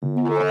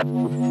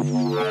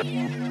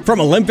From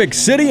Olympic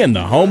City and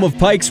the home of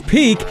Pikes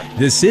Peak,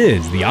 this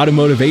is the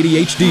Automotive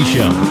ADHD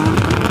Show.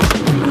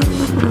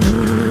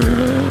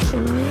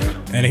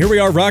 And here we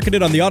are rocking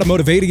it on the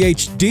Automotive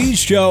ADHD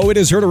Show. It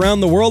is heard around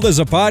the world as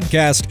a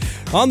podcast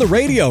on the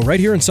radio right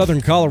here in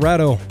Southern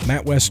Colorado.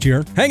 Matt West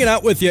here, hanging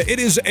out with you. It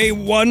is a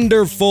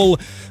wonderful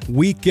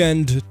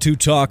weekend to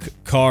talk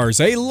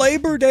cars. A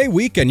Labor Day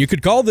weekend. You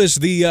could call this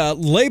the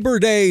Labor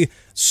Day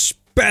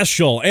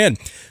special. And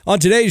on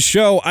today's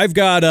show, I've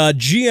got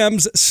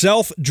GM's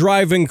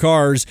self-driving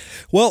cars.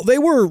 Well, they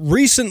were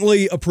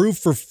recently approved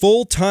for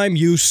full-time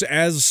use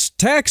as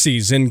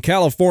taxis in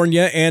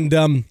California, and,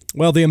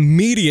 they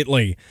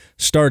immediately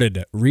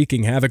started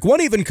wreaking havoc. One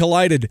even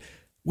collided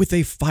with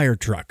a fire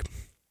truck.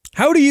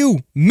 How do you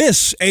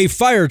miss a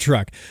fire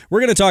truck? We're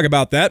going to talk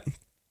about that.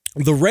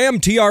 The Ram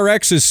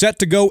TRX is set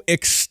to go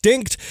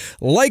extinct,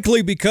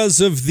 likely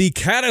because of the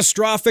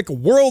catastrophic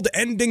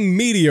world-ending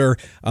meteor,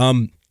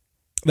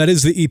 that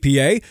is the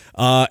EPA.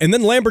 And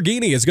then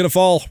Lamborghini is going to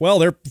fall. Well,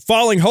 they're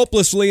falling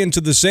hopelessly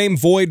into the same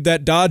void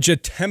that Dodge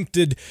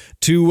attempted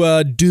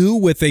to do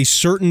with a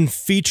certain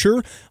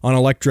feature on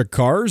electric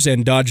cars,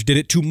 and Dodge did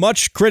it to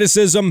much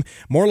criticism.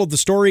 Moral of the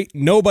story,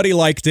 nobody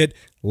liked it.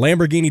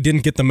 Lamborghini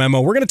didn't get the memo.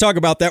 We're going to talk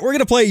about that. We're going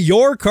to play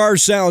your car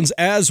sounds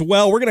as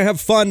well. We're going to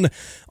have fun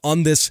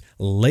on this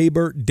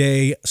Labor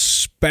Day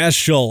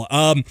special.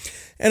 And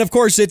of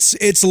course,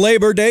 it's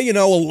Labor Day. You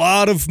know, a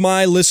lot of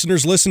my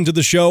listeners listen to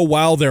the show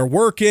while they're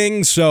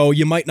working, so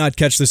you might not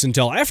catch this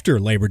until after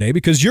Labor Day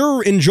because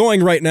you're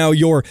enjoying right now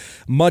your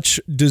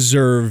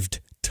much-deserved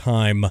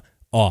time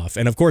off.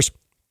 And of course,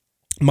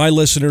 my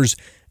listeners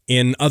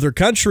in other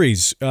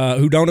countries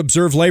who don't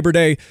observe Labor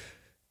Day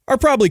are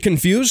probably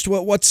confused.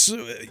 Well,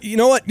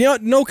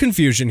 no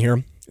confusion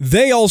here.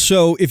 They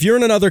also, if you're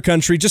in another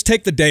country, just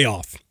take the day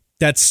off.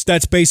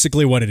 That's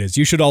basically what it is.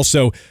 You should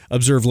also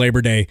observe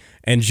Labor Day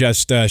and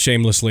just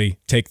shamelessly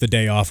take the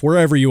day off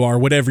wherever you are,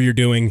 whatever you're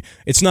doing.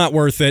 It's not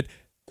worth it.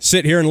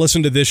 Sit here and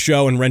listen to this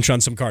show and wrench on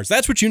some cars.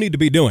 That's what you need to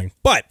be doing.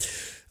 But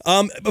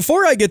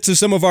before I get to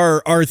some of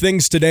our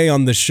things today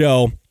on the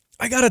show,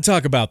 I got to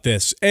talk about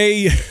this.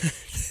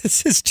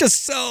 This is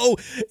just so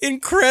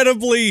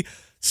incredibly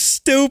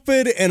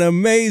stupid and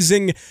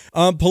amazing.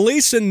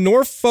 Police in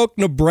Norfolk,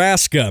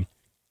 Nebraska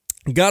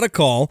got a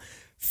call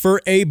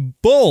for a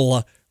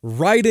bull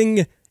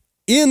riding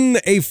in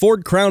a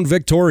Ford Crown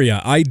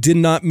Victoria. I did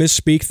not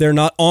misspeak. They're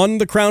not on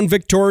the Crown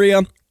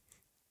Victoria,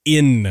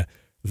 in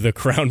the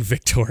Crown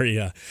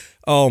Victoria.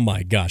 Oh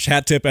my gosh.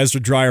 Hat tip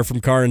Ezra Dreyer from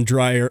Car and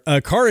Driver.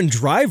 I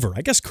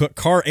guess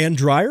Car and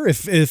Dryer.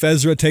 If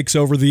Ezra takes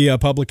over the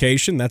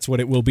publication, that's what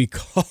it will be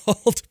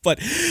called. But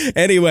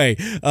anyway,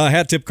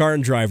 hat tip Car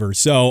and Driver.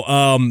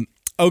 So,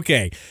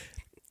 okay.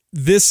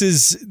 This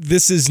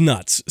is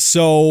nuts.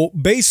 So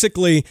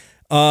basically,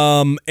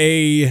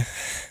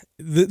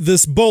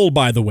 this bull,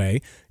 by the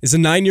way, is a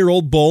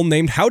 9-year-old bull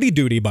named Howdy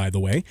Doody, by the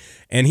way,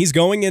 and he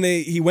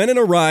went in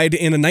a ride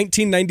in a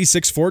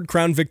 1996 Ford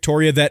Crown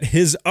Victoria that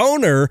his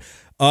owner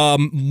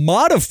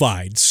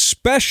modified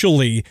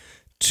specially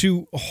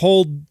to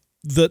hold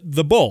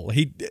the bull.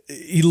 He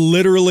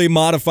literally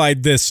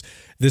modified this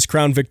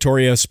Crown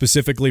Victoria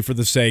specifically for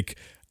the sake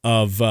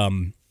of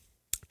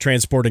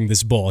transporting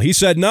this bull. He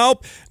said,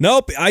 nope,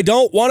 I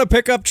don't want a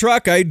pickup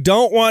truck. I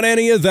don't want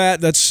any of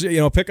that. That's,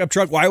 pickup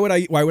truck. Why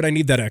would I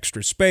need that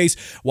extra space?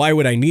 Why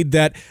would I need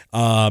that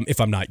if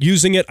I'm not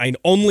using it? I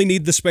only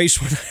need the space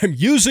when I'm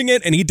using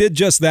it. And he did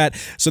just that.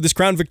 So this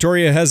Crown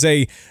Victoria has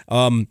a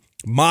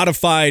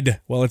modified,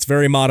 well, it's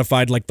very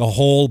modified, like the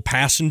whole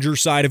passenger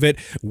side of it,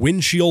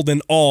 windshield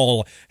and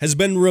all, has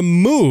been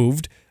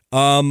removed.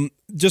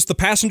 Just the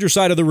passenger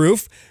side of the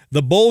roof.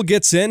 The bull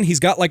gets in. He's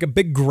got like a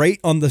big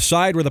grate on the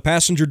side where the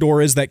passenger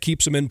door is that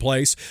keeps him in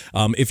place.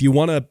 If you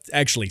want to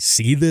actually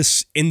see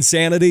this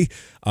insanity,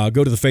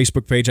 go to the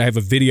Facebook page. I have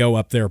a video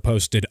up there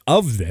posted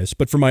of this,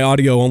 but for my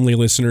audio-only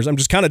listeners, I'm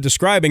just kind of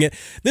describing it.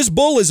 This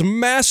bull is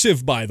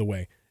massive, by the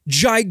way.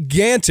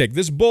 Gigantic.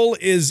 This bull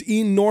is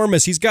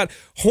enormous. He's got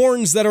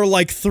horns that are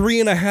like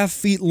 3.5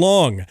 feet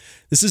long.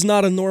 This is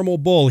not a normal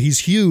bull. He's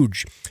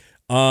huge.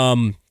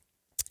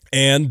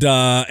 And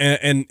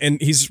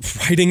he's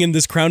riding in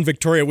this Crown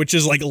Victoria, which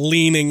is like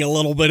leaning a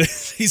little bit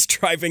as he's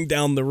driving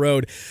down the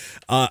road.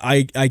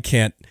 I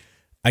can't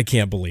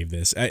believe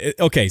this.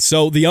 Okay,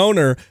 so the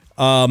owner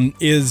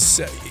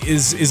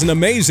is an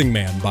amazing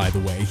man, by the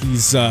way.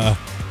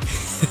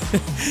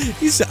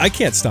 I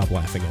can't stop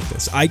laughing at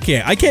this. I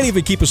can't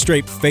even keep a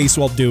straight face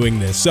while doing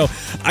this. So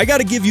I got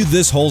to give you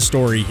this whole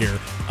story here.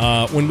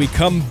 When we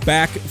come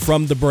back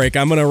from the break,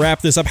 I'm going to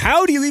wrap this up.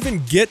 How do you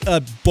even get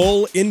a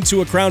bull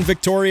into a Crown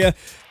Victoria?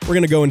 We're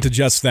going to go into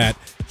just that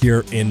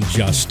here in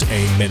just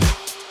a minute.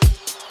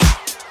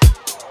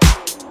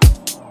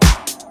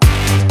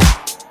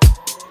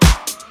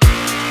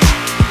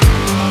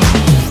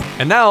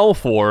 And now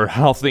for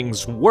how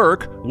things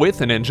work with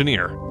an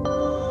engineer.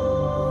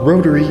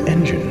 Rotary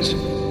engines.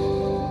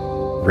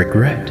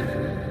 Regret.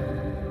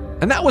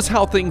 And that was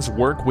how things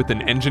work with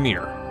an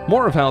engineer.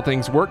 More of how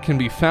things work can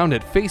be found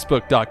at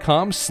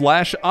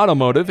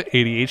facebook.com/automotive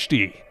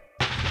ADHD.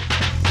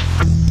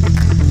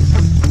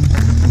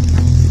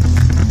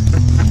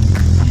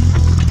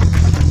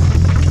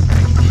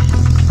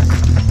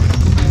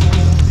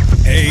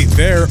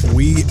 there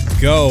we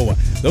go.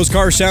 Those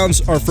car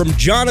sounds are from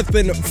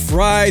Jonathan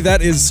Fry.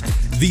 That is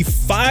the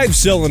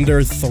 5-cylinder,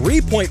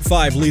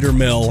 3.5-liter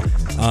mill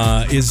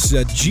is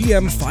a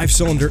GM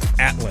 5-cylinder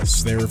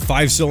Atlas. Their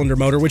 5-cylinder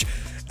motor, which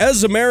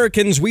as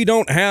Americans, we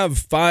don't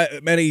have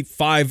many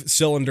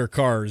 5-cylinder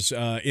cars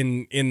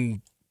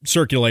in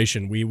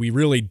circulation. We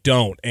really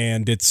don't,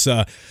 and it's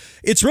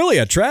really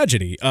a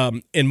tragedy,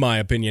 in my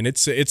opinion.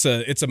 It's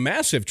a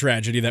massive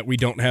tragedy that we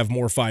don't have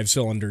more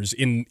 5-cylinders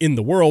in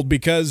the world,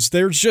 because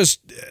they're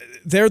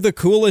the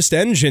coolest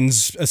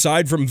engines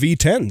aside from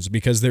V10s,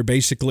 because they're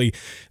basically,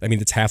 I mean,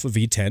 it's half a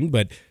V10,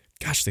 but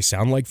gosh, they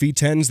sound like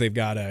V10s. They've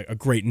got a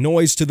great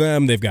noise to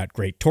them. They've got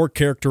great torque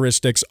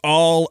characteristics,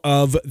 all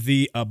of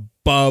the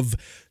above.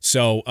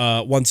 So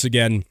once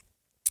again,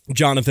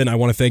 Jonathan, I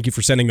want to thank you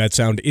for sending that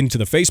sound into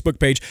the Facebook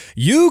page.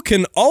 You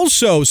can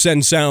also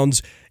send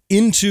sounds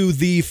into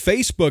the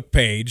Facebook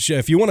page.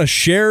 If you want to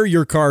share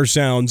your car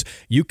sounds,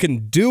 you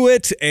can do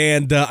it,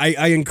 and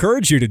I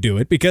encourage you to do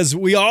it, because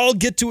we all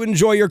get to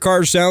enjoy your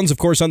car sounds. Of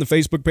course, on the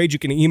Facebook page, you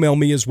can email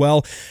me as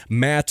well,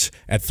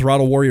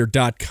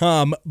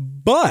 matt@throttlewarrior.com,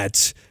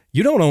 but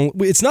you don't know,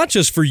 it's not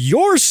just for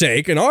your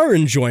sake and our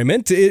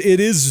enjoyment.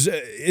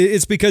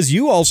 It's because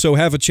you also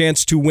have a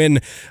chance to win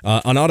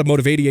an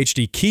Automotive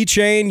ADHD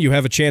keychain. You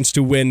have a chance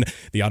to win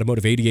the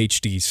Automotive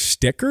ADHD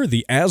sticker,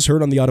 the As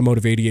Heard on the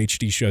Automotive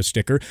ADHD Show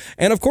sticker,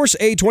 and of course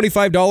a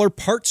 $25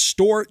 parts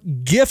store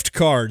gift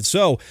card.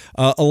 So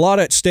a lot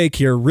at stake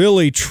here,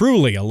 really,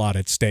 truly a lot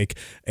at stake.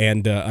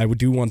 And I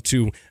do want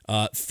to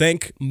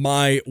thank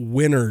my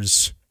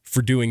winners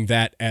for doing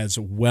that as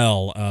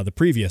well, the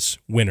previous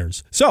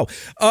winners. So,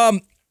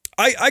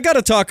 I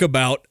gotta talk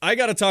about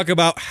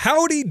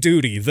Howdy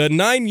Doody, the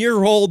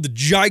 9-year-old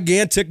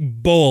gigantic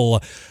bull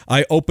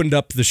I opened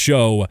up the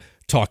show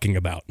talking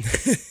about.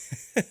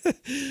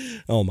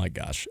 Oh my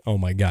gosh.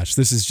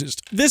 This is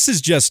just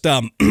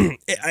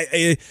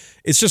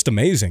it's just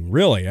amazing,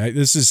 really.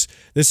 This is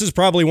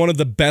probably one of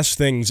the best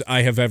things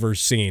I have ever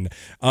seen.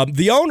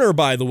 The owner,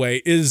 by the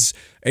way, is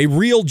a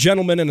real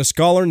gentleman and a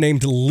scholar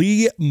named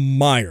Lee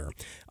Meyer.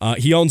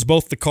 He owns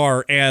both the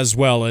car as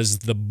well as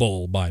the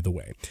bull, by the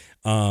way.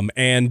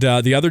 And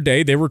the other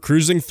day they were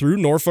cruising through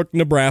Norfolk,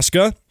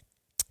 Nebraska,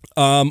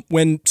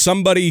 when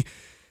somebody,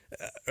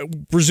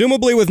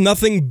 presumably with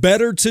nothing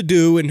better to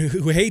do and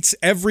who hates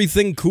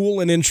everything cool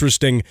and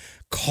interesting,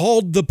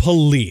 called the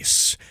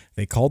police.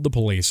 They called the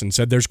police and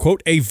said there's,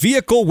 quote, a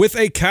vehicle with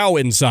a cow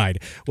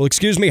inside. Well,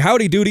 excuse me,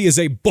 Howdy Doody is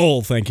a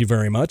bull, thank you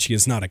very much. He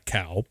is not a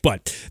cow.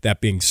 But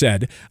that being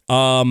said,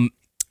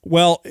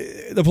 well,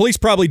 the police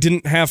probably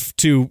didn't have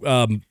to,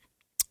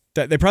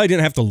 they probably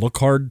didn't have to look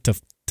hard to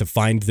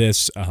find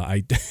this.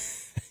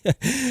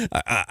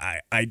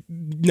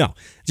 No,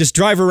 just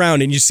drive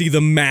around and you see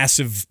the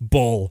massive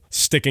bull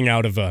sticking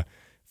out of a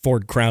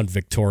Ford Crown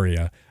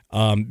Victoria.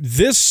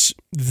 This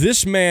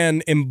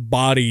man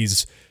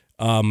embodies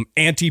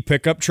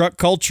anti-pickup truck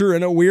culture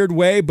in a weird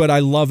way, but I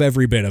love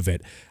every bit of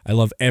it.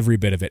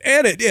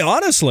 And it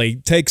honestly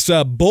takes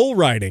bull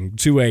riding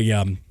to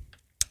a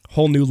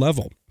whole new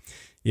level.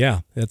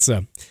 Yeah, that's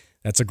a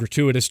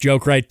gratuitous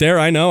joke right there.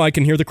 I know, I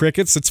can hear the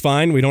crickets. It's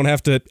fine. We don't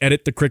have to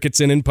edit the crickets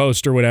in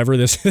post or whatever.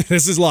 This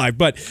is live.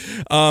 But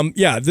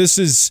yeah, this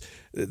is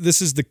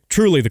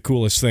truly the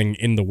coolest thing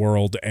in the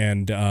world.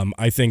 And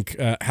I think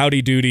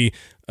Howdy Doody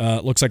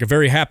looks like a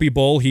very happy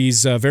bull.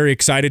 He's very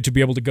excited to be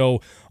able to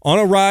go on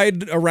a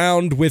ride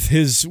around with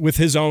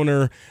his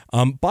owner.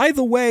 By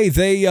the way,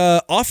 they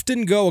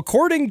often go,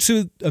 according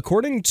to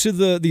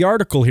the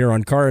article here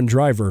on Car and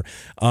Driver,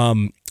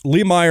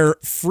 Lee Meyer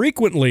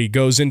frequently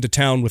goes into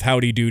town with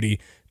Howdy Doody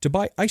to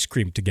buy ice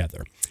cream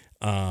together.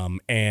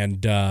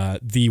 And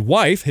the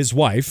wife, his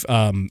wife,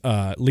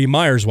 Lee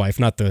Meyer's wife,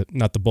 not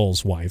the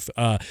bull's wife,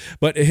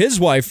 but his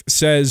wife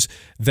says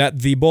that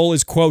the bull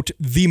is, quote,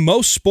 the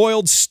most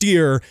spoiled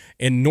steer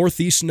in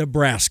northeast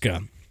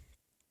Nebraska.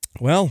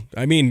 Well,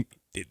 I mean,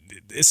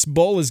 this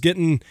bull is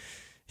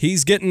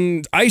he's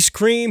getting ice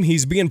cream.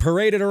 He's being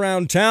paraded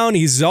around town.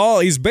 He's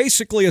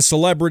basically a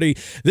celebrity.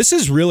 This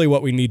is really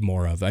what we need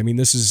more of. I mean,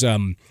 this is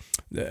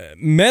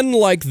men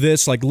like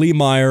this, like Lee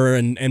Meyer,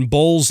 and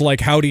bulls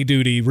like Howdy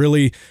Doody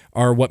really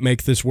are what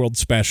make this world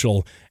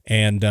special.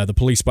 And the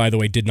police, by the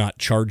way, did not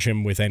charge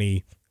him with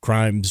any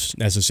crimes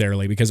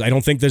necessarily, because I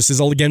don't think this is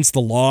against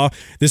the law.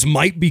 This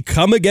might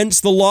become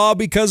against the law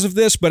because of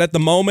this, but at the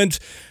moment,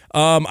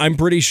 I'm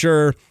pretty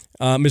sure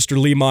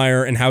Mr. Lee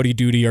Meyer and Howdy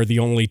Doody are the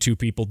only two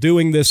people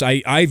doing this.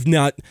 I've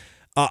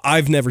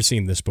never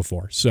seen this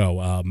before.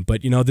 So,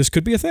 but this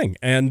could be a thing.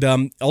 And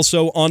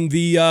also on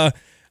the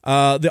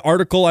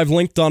article I've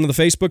linked on the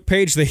Facebook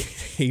page, they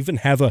even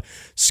have a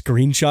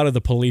screenshot of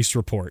the police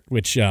report,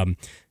 which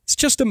it's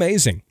just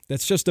amazing.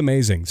 That's just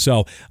amazing.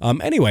 So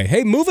anyway,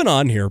 hey, moving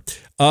on here.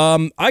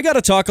 I got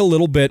to talk a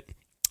little bit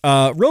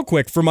real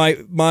quick for my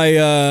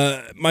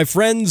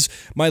friends,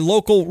 my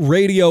local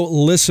radio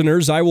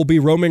listeners. I will be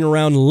roaming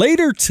around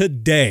later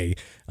today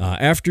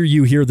after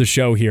you hear the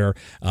show here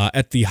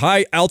at the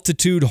High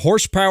Altitude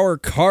Horsepower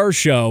Car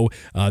Show.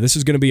 This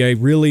is going to be a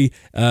really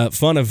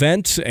fun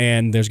event,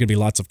 and there's going to be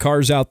lots of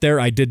cars out there.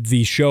 I did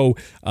the show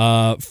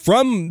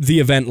from the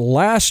event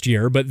last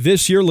year, but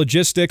this year,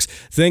 logistics,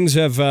 things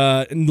have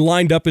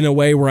lined up in a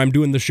way where I'm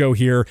doing the show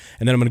here,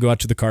 and then I'm going to go out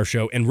to the car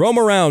show and roam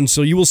around.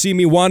 So you will see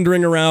me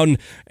wandering around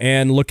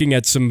and looking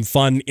at some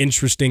fun,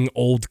 interesting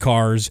old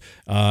cars,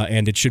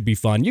 and it should be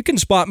fun. You can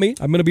spot me.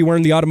 I'm going to be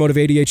wearing the Automotive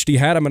ADHD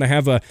hat. I'm going to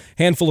have a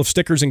handful of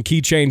stickers and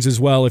keychains as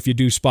well if you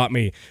do spot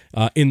me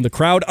in the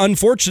crowd.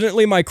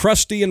 Unfortunately, my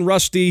crusty and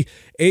rusty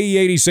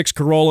AE86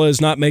 Corolla is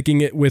not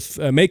making it with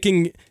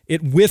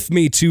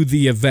me to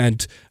the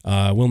event.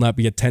 Will not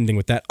be attending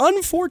with that.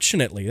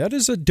 Unfortunately, that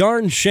is a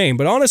darn shame,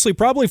 but honestly,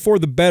 probably for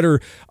the better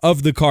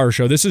of the car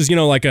show. This is,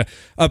 like a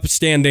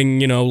upstanding,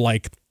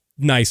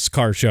 nice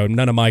car show.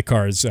 None of my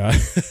cars,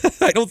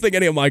 I don't think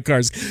any of my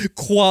cars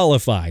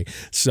qualify.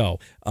 So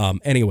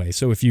anyway,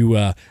 so if you,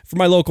 for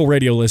my local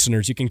radio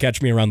listeners, you can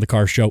catch me around the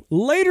car show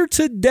later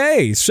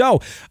today. So,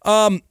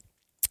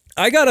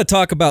 I got to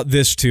talk about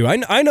this too.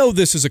 I know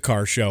this is a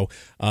car show.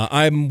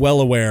 I'm well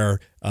aware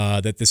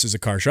that this is a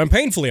car show. I'm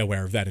painfully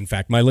aware of that, in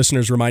fact. My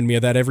listeners remind me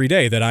of that every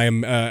day, that I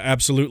am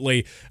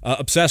absolutely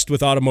obsessed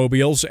with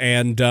automobiles,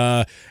 and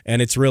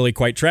it's really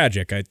quite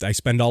tragic. I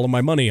spend all of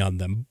my money on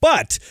them.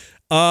 But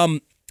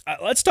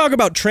let's talk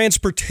about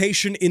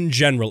transportation in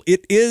general.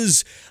 It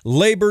is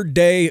Labor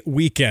Day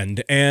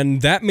weekend,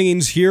 and that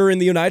means here in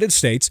the United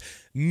States,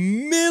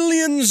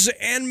 millions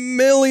and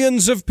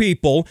millions of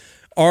people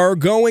are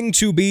going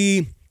to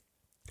be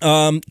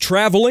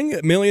traveling.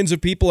 Millions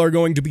of people are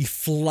going to be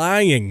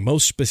flying,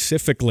 most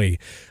specifically,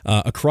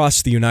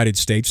 across the United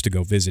States to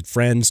go visit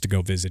friends, to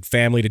go visit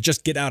family, to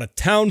just get out of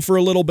town for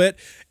a little bit.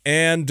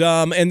 And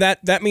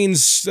that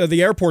means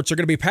the airports are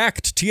going to be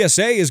packed.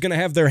 TSA is going to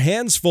have their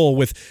hands full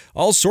with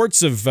all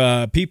sorts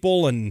of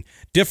people and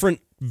different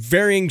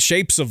varying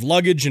shapes of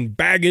luggage and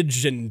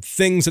baggage and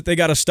things that they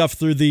got to stuff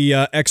through the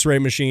x-ray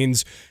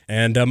machines.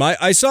 And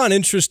I saw an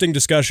interesting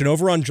discussion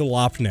over on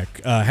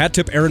Jalopnik. Hat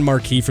tip Aaron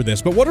Marquis for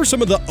this. But what are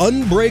some of the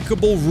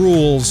unbreakable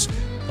rules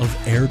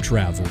of air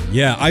travel?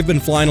 Yeah, I've been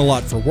flying a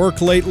lot for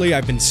work lately.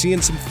 I've been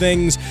seeing some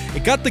things.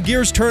 It got the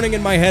gears turning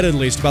in my head, at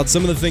least, about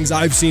some of the things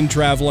I've seen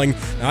traveling.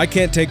 Now, I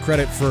can't take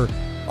credit for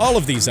all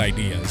of these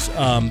ideas.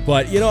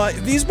 But,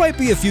 these might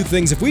be a few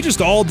things. If we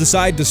just all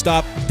decide to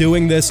stop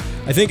doing this,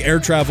 I think air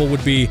travel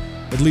would be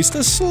at least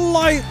a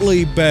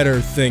slightly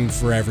better thing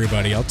for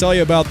everybody. I'll tell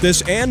you about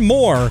this and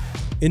more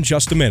in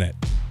just a minute.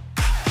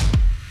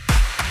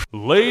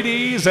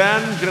 Ladies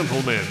and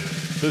gentlemen,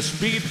 the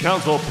Speed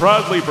Council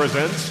proudly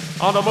presents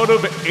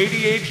Automotive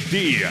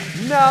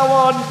ADHD, now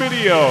on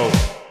video.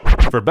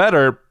 For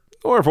better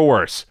or for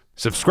worse,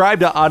 subscribe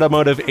to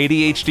Automotive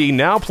ADHD,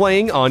 now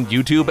playing on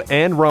YouTube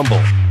and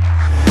Rumble.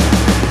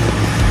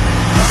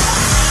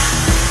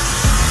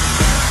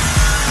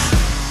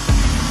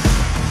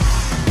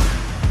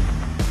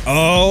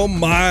 Oh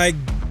my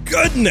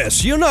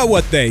goodness. You know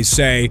what they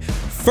say.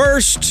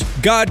 First,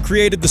 God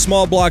created the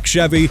small block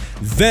Chevy,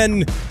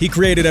 then he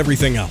created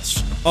everything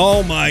else.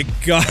 Oh my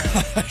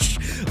gosh.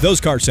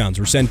 Those car sounds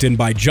were sent in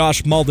by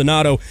Josh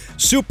Maldonado,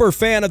 super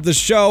fan of the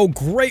show,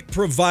 great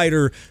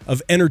provider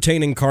of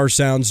entertaining car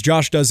sounds.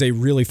 Josh does a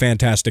really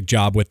fantastic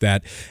job with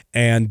that.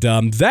 And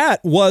that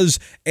was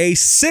a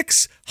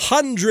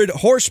 600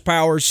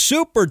 horsepower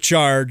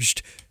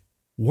supercharged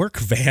work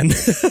van.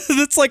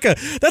 that's like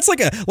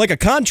a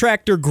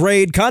contractor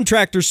grade,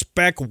 contractor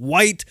spec,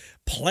 white,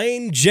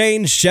 plain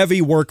Jane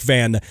Chevy work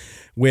van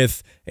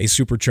with a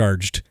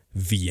supercharged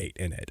V8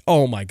 in it.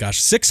 Oh my gosh,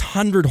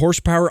 600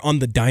 horsepower on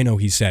the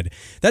dyno, he said.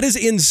 That is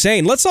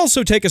insane. Let's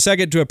also take a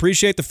second to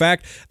appreciate the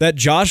fact that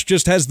Josh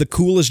just has the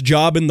coolest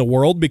job in the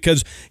world,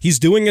 because he's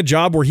doing a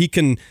job where he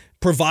can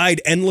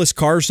provide endless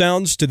car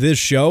sounds to this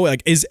show.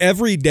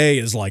 Every day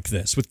is like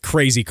this with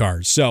crazy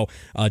cars. So,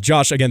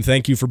 Josh, again,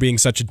 thank you for being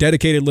such a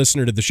dedicated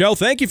listener to the show.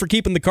 Thank you for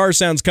keeping the car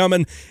sounds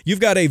coming. You've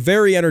got a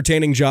very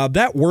entertaining job.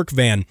 That work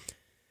van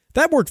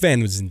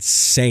was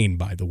insane,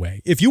 by the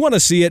way. If you want to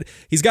see it,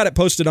 he's got it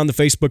posted on the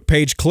Facebook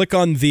page. Click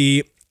on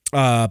the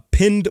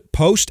pinned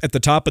post at the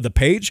top of the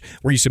page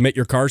where you submit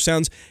your car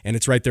sounds, and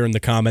it's right there in the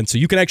comments. So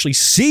you can actually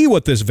see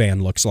what this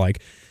van looks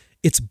like.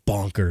 It's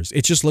bonkers.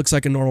 It just looks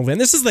like a normal van.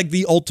 This is like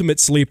the ultimate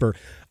sleeper.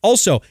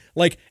 Also,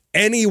 like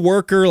any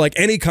worker, like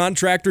any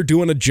contractor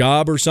doing a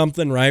job or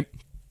something, right?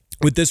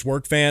 With this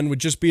work van would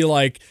just be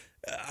like,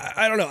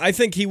 I don't know. I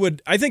think he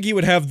would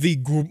have the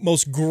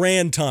most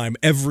grand time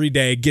every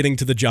day getting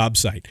to the job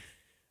site.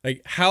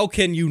 Like, how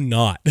can you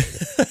not?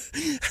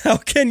 How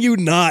can you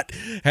not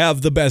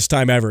have the best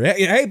time ever?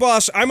 Hey,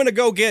 boss, I'm going to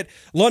go get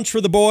lunch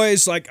for the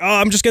boys. Like, oh,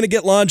 I'm just going to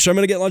get lunch. I'm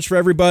going to get lunch for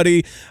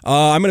everybody.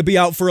 I'm going to be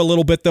out for a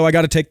little bit, though. I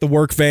got to take the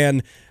work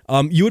van.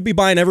 you would be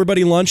buying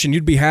everybody lunch and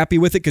you'd be happy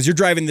with it because you're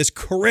driving this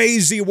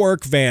crazy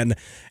work van,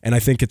 and I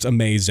think it's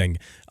amazing.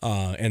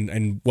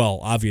 Well,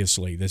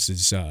 obviously, this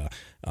is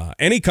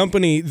any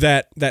company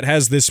that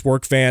has this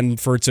work van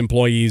for its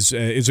employees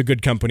is a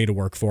good company to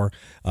work for.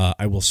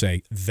 I will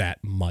say that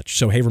much.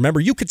 So, hey, remember,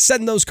 you could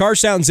send those car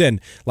sounds in,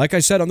 like I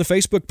said, on the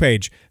Facebook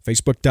page,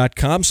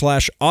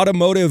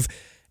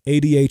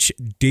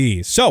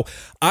 facebook.com/automotive-ADHD. So,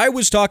 I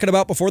was talking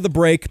about before the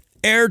break,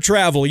 air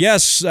travel.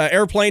 Yes,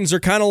 airplanes are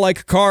kind of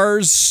like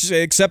cars,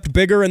 except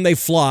bigger and they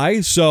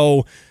fly.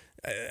 So,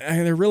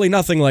 they're really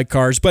nothing like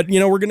cars, but,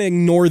 we're going to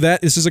ignore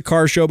that. This is a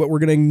car show, but we're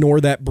going to ignore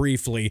that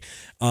briefly.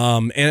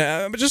 And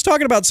I'm just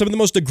talking about some of the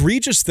most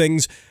egregious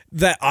things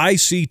that I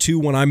see, too,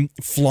 when I'm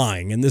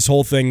flying. And this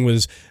whole thing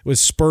was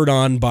spurred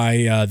on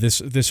by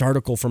this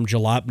article from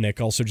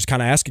Jalopnik, also just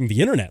kind of asking the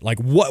internet, like,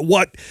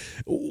 what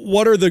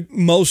are the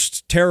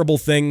most terrible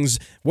things?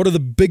 What are the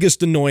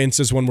biggest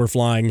annoyances when we're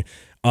flying?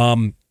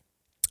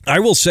 I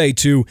will say,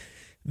 too,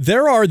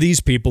 there are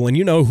these people, and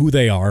you know who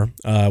they are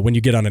when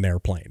you get on an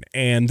airplane.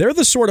 And they're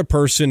the sort of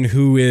person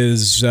who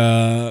is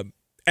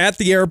at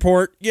the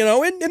airport,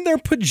 in their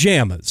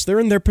pajamas. They're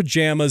in their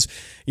pajamas,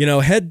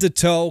 head to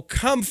toe,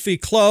 comfy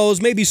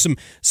clothes, maybe some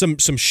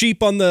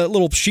sheep on the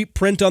little sheep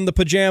print on the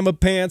pajama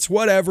pants,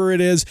 whatever it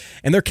is.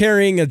 And they're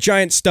carrying a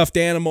giant stuffed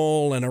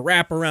animal and a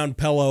wraparound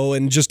pillow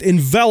and just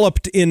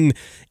enveloped in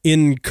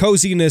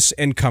coziness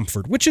and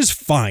comfort, which is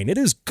fine. It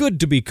is good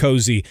to be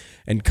cozy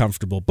and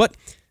comfortable. But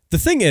the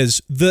thing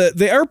is,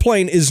 the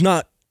airplane is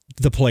not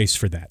the place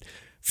for that.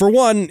 For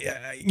one,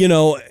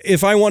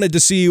 if I wanted to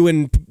see you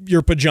in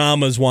your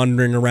pajamas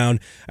wandering around,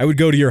 I would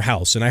go to your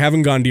house. And I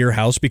haven't gone to your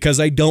house because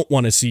I don't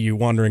want to see you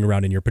wandering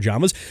around in your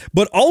pajamas.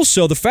 But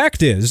also, the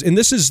fact is, and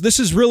this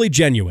is really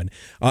genuine,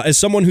 as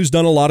someone who's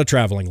done a lot of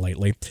traveling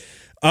lately,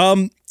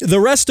 the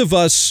rest of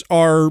us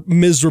are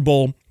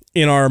miserable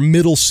in our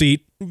middle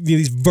seat,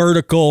 these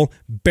vertical,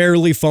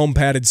 barely foam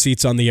padded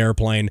seats on the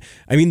airplane.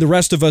 I mean, the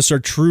rest of us are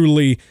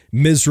truly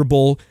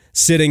miserable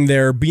sitting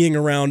there, being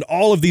around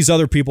all of these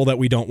other people that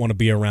we don't want to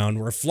be around.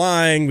 We're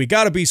flying. We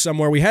got to be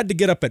somewhere. We had to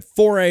get up at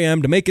 4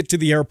 a.m. to make it to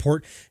the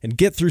airport and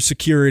get through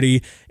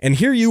security. And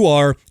here you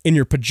are in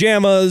your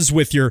pajamas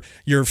with your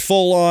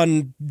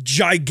full-on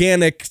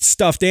gigantic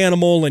stuffed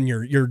animal and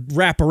your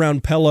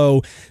wraparound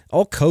pillow,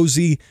 all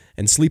cozy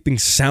and sleeping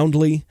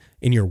soundly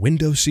in your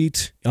window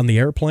seat on the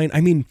airplane. I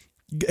mean,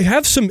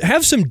 have some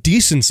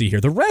decency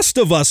here. The rest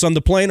of us on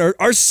the plane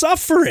are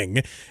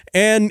suffering,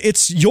 and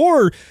it's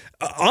your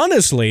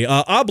honestly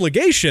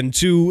obligation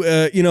to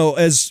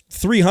as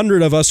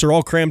 300 of us are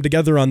all crammed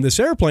together on this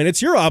airplane,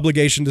 it's your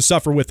obligation to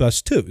suffer with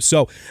us too.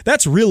 So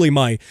that's really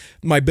my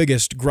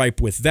biggest gripe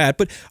with that.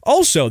 But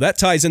also that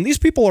ties in, these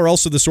people are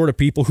also the sort of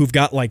people who've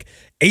got like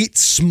 8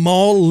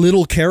 small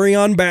little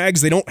carry-on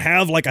bags. They don't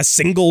have like a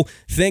single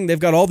thing. They've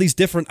got all these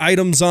different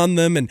items on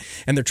them, and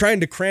they're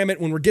trying to cram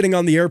it when we're getting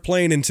on the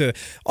airplane into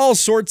all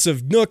sorts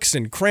of nooks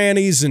and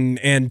crannies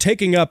and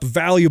taking up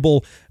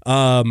valuable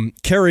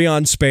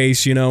carry-on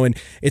space, and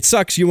it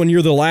sucks you when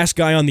you're the last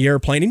guy on the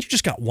airplane and you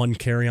just got one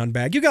carry-on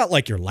bag. You got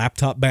like your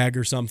laptop bag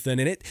or something,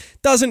 and it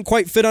doesn't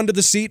quite fit under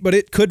the seat, but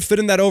it could fit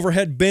in that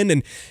overhead bin,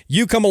 and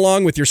you come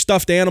along with your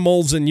stuffed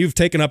animals and you've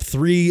taken up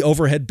 3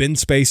 overhead bin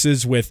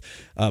spaces with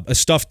a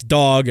stuffed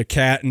dog, a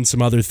cat, and some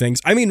other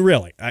things. I mean,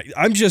 really,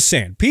 I'm just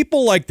saying,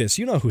 people like this,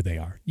 you know who they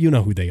are. You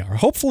know who they are.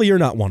 Hopefully you're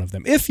not one of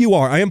them. If you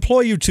are, I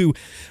implore you to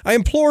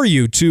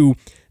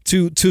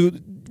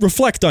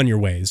reflect on your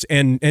ways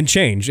and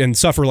change and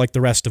suffer like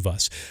the rest of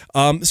us.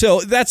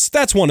 So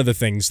that's one of the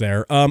things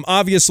there.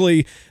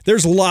 Obviously,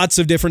 there's lots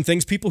of different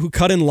things. People who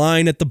cut in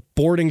line at the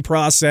boarding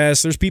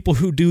process. There's people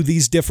who do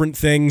these different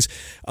things.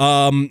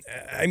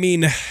 I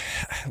mean,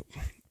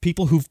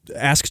 people who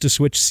ask to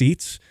switch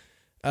seats.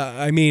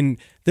 I mean,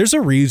 there's a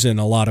reason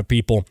a lot of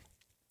people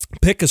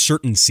pick a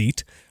certain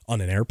seat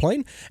on an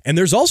airplane. And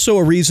there's also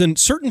a reason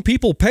certain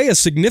people pay a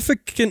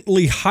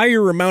significantly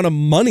higher amount of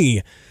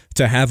money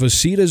to have a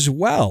seat as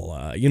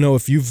well.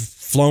 If you've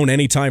flown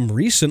anytime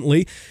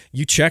recently,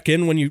 you check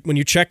in when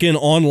you check in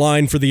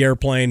online for the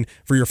airplane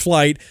for your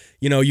flight,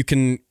 you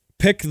can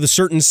pick the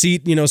certain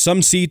seat.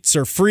 Some seats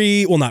are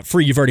free. Well, not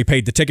free. You've already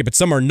paid the ticket, but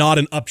some are not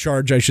an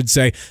upcharge, I should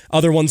say.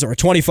 Other ones are a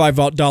 $25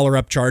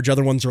 upcharge.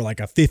 Other ones are like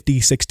a $50,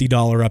 $60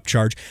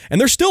 upcharge. And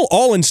they're still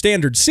all in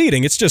standard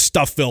seating. It's just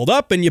stuff filled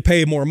up and you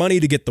pay more money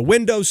to get the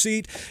window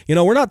seat.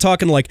 We're not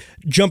talking like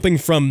jumping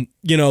from,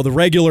 the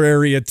regular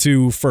area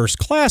to first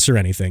class or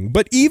anything.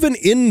 But even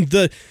in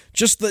the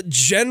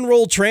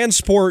general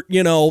transport,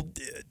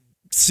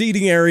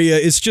 seating area,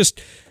 it's just...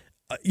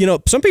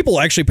 some people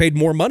actually paid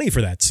more money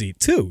for that seat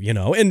too,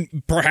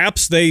 and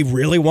perhaps they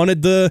really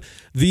wanted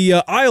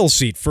the aisle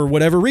seat for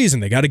whatever reason.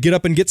 They got to get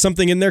up and get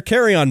something in their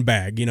carry-on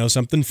bag,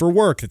 something for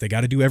work that they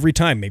got to do every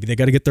time. Maybe they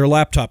got to get their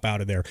laptop out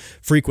of there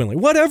frequently.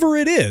 Whatever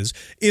it is,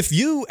 if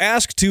you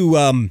ask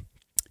to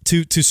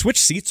switch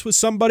seats with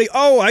somebody,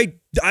 I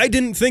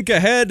didn't think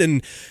ahead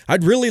and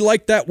I'd really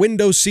like that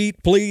window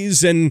seat,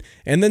 please. And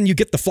then you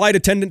get the flight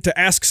attendant to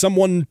ask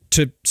someone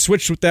to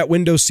switch with that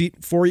window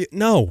seat for you.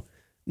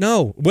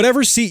 No,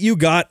 whatever seat you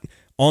got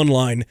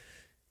online,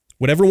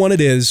 whatever one it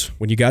is,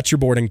 when you got your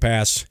boarding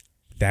pass,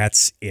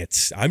 that's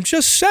it. I'm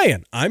just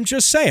saying. I'm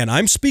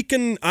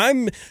speaking.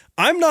 I'm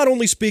not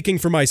only speaking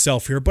for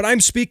myself here, but I'm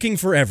speaking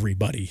for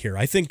everybody here.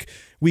 I think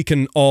we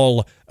can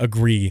all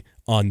agree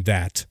on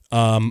that.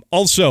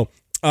 Also,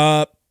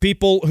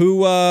 people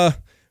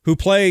who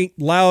play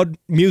loud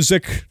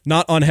music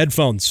not on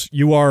headphones,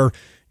 you are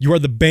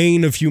the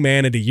bane of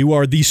humanity. You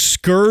are the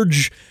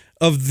scourge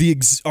of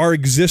our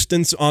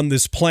existence on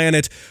this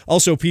planet.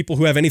 Also, people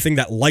who have anything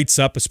that lights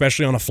up,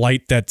 especially on a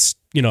flight that's,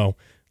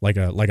 like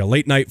a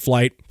late night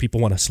flight, people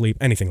want to sleep,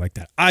 anything like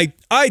that. I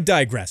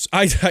digress.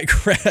 I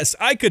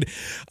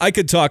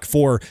could talk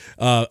for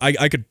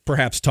I could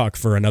perhaps talk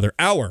for another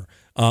hour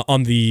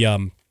on the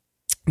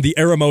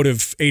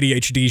Aeromotive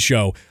ADHD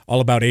show, all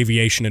about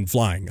aviation and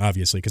flying,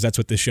 obviously, because that's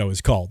what this show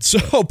is called.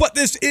 So, but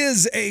this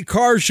is a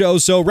car show,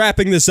 so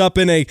wrapping this up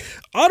in a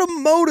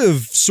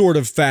automotive sort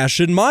of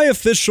fashion, my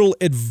official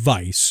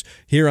advice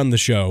here on the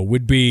show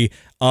would be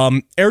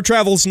air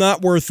travel's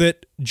not worth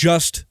it.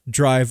 Just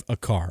drive a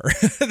car.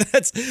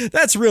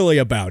 That's really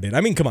about it.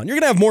 I mean, come on, you're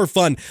going to have more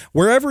fun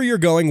wherever you're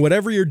going,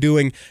 whatever you're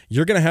doing,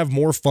 you're going to have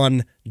more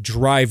fun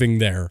driving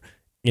there.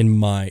 In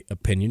my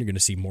opinion, you're going to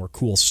see more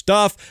cool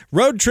stuff.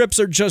 Road trips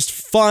are just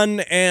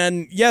fun,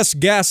 and yes,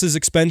 gas is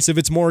expensive.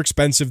 It's more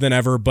expensive than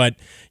ever, but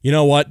you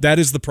know what? That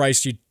is the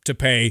price to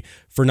pay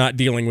for not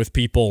dealing with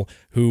people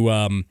who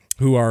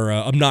are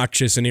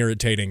obnoxious and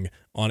irritating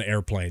on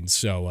airplanes.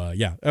 So,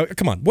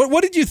 come on.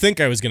 What did you think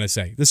I was going to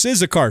say? This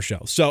is a car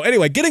show. So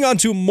anyway, getting on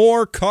to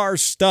more car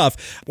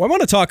stuff, I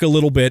want to talk a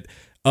little bit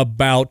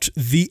about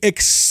the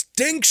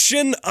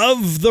extinction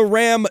of the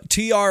Ram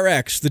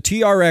TRX. The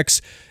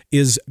TRX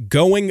is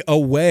going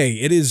away.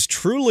 It is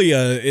truly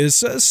a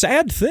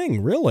sad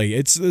thing, really.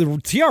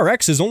 The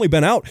TRX has only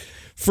been out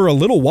for a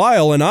little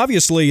while, and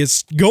obviously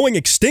it's going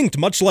extinct,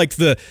 much like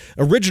the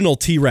original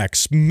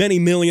T-Rex many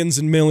millions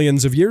and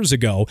millions of years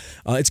ago.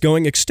 It's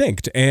going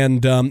extinct,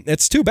 and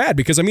it's too bad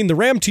because, I mean, the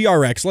Ram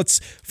TRX, let's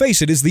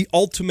face it, is the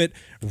ultimate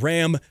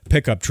Ram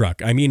pickup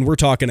truck. I mean, we're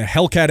talking a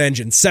Hellcat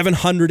engine,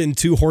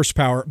 702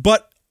 horsepower,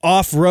 but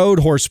off-road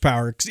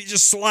horsepower, because you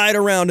just slide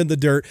around in the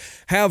dirt,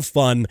 have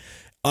fun.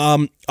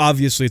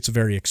 Obviously, it's a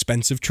very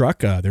expensive truck.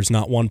 There's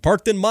not one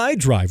parked in my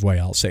driveway,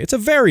 I'll say. It's a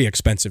very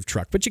expensive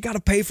truck, but you got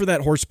to pay for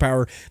that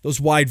horsepower, those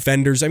wide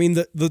fenders. I mean,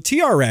 the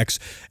TRX,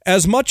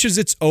 as much as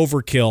it's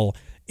overkill,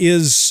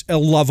 is a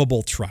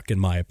lovable truck, in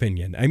my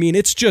opinion. I mean,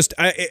 it's just,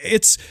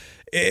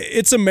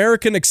 it's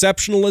American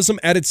exceptionalism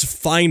at its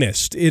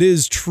finest. It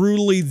is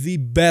truly the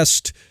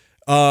best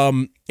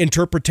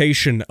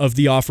interpretation of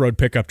the off-road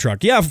pickup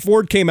truck. Yeah,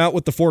 Ford came out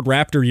with the Ford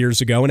Raptor years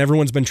ago, and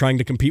everyone's been trying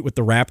to compete with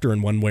the Raptor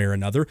in one way or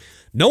another.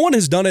 No one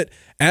has done it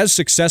as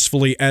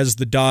successfully as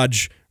the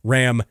Dodge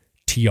Ram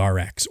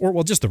TRX, or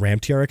well, just the Ram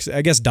TRX.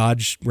 I guess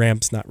Dodge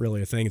Ram's not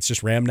really a thing; it's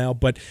just Ram now.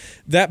 But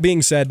that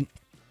being said,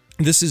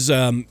 this is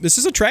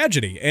a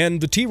tragedy, and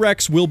the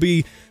T-Rex will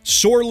be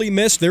sorely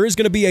missed. There is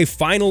going to be a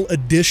final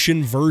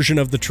edition version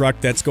of the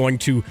truck that's going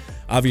to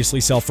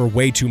obviously sell for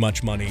way too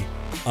much money.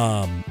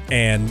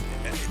 And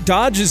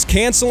Dodge is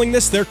canceling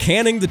this. They're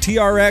canning the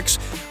TRX.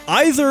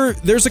 Either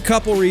there's a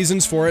couple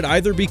reasons for it,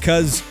 either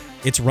because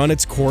it's run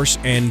its course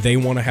and they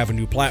want to have a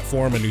new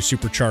platform, a new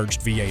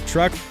supercharged V8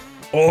 truck,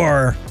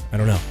 or, I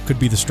don't know, could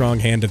be the strong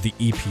hand of the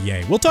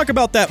EPA. We'll talk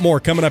about that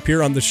more coming up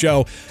here on the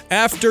show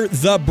after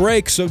the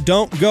break, so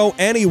don't go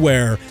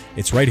anywhere.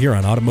 It's right here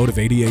on Automotive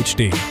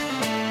ADHD.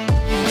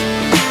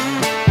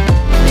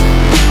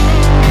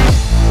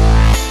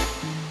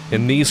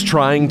 In these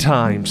trying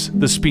times,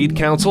 the Speed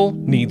Council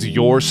needs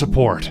your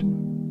support.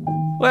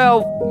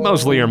 Well,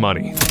 mostly your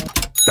money.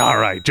 All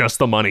right, just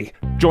the money.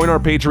 Join our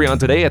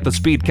Patreon today at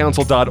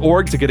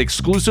thespeedcouncil.org to get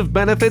exclusive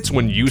benefits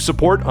when you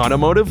support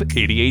Automotive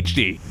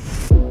ADHD.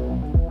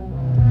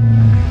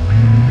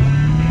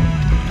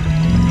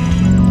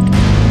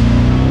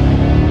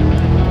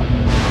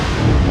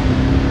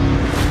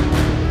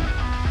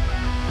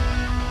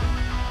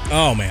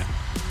 Oh, man.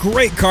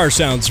 Great car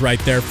sounds right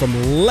there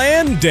from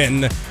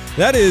Landon.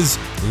 That is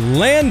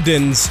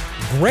Landon's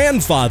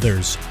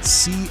grandfather's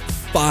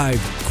C5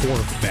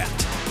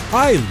 Corvette.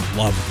 I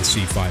love the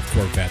C5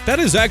 Corvette. That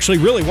is actually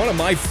really one of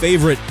my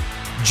favorite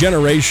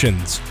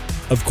generations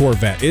of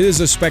Corvette. It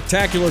is a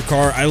spectacular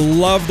car. I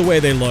love the way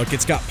they look.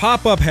 It's got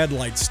pop-up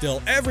headlights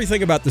still.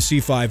 Everything about the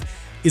C5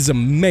 is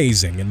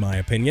amazing, in my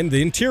opinion.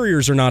 The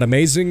interiors are not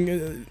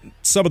amazing.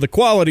 Some of the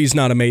quality is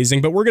not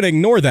amazing, but we're going to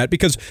ignore that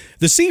because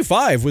the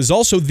C5 was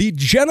also the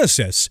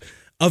genesis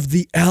of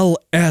the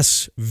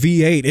LS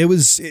V8. It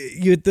was,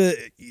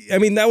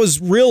 that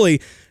was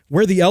really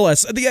where the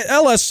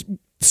LS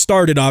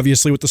started,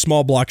 obviously, with the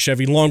small block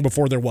Chevy long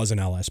before there was an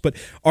LS. But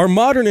our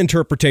modern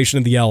interpretation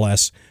of the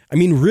LS,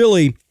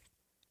 really,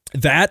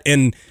 that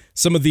and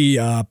some of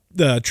the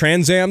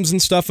Trans Ams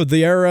and stuff of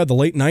the era, the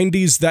late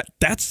 90s,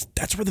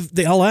 that's where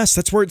the LS,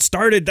 that's where it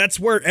started. That's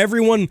where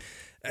everyone,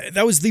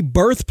 that was the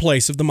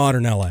birthplace of the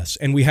modern LS.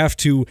 And we have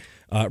to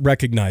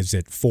recognize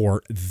it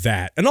for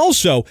that. And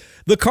also,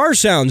 the car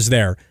sounds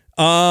there.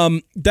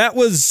 That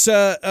was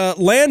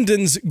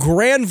Landon's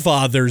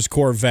grandfather's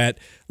Corvette.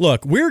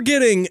 Look, we're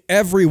getting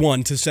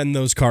everyone to send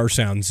those car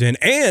sounds in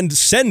and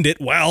send it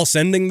while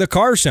sending the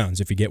car sounds,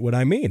 if you get what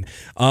I mean.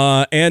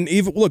 And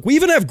even look, we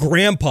even have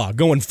Grandpa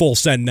going full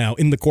send now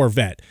in the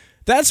Corvette.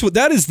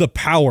 That is the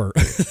power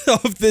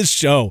of this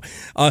show.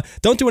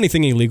 Don't do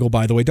anything illegal,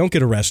 by the way. Don't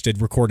get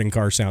arrested recording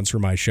car sounds for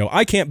my show.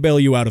 I can't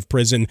bail you out of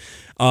prison.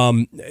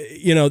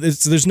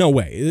 There's no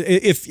way.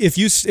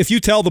 If you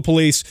tell the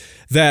police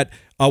that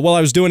I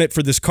was doing it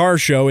for this car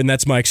show and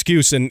that's my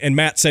excuse, and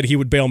Matt said he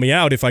would bail me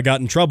out if I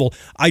got in trouble,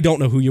 I don't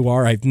know who you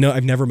are. I've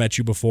never met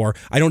you before.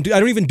 I don't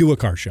even do a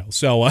car show.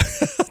 So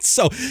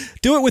so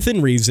do it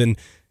within reason.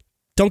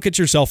 Don't get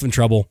yourself in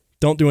trouble.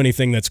 Don't do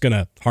anything that's going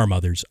to harm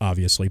others,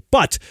 obviously.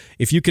 But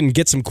if you can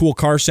get some cool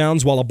car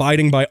sounds while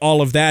abiding by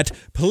all of that,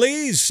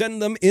 please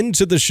send them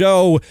into the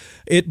show.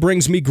 It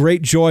brings me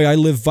great joy. I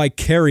live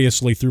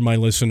vicariously through my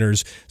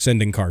listeners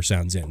sending car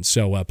sounds in.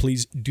 So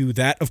please do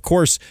that. Of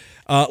course,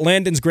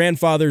 Landon's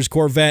grandfather's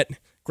Corvette.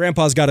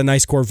 Grandpa's got a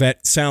nice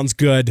Corvette. Sounds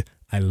good.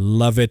 I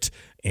love it.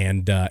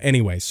 And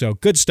anyway, so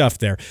good stuff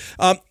there.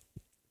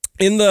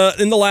 In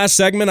the last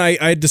segment,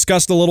 I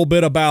discussed a little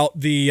bit about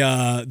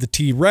the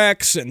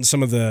T-Rex and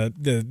some of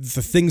the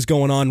things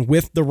going on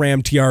with the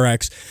Ram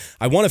TRX.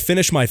 I want to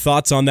finish my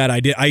thoughts on that.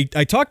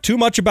 I talked too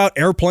much about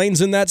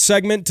airplanes in that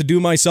segment to do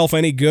myself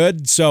any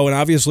good. So, and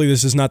obviously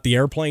this is not the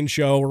airplane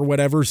show or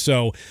whatever.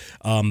 So,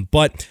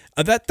 but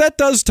that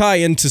does tie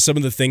into some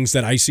of the things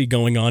that I see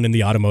going on in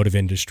the automotive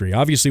industry.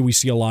 Obviously, we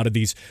see a lot of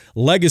these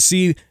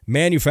legacy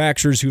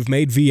manufacturers who've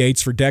made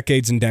V8s for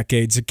decades and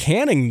decades,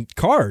 canning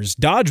cars,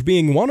 Dodge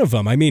being one of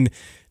them. I mean,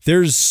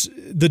 there's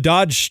the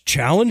Dodge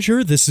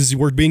Challenger.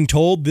 We're being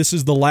told this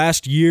is the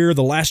last year,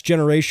 the last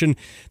generation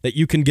that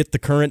you can get the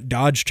current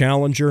Dodge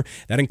Challenger.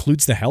 That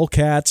includes the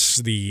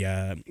Hellcats,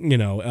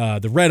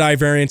 the red-eye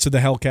variants of the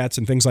Hellcats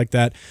and things like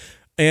that.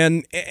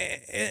 And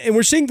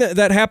we're seeing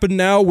that happen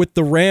now with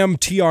the Ram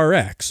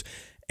TRX.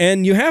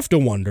 And you have to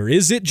wonder,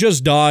 is it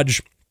just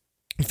Dodge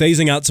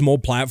phasing out some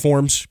old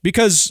platforms?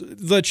 Because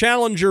the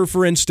Challenger,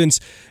 for instance,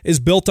 is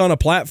built on a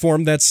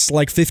platform that's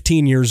like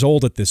 15 years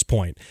old at this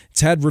point.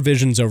 It's had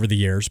revisions over the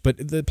years, but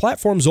the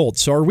platform's old.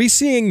 So are we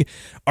seeing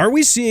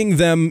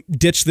them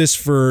ditch this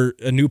for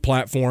a new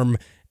platform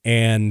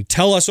and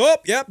tell us,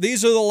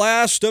 these are the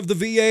last of the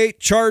V8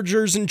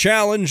 Chargers and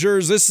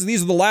Challengers.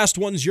 These are the last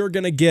ones you're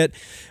going to get.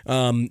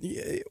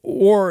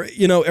 Or,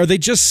 are they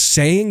just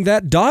saying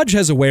that? Dodge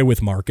has a way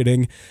with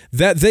marketing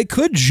that they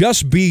could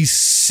just be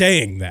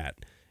saying that.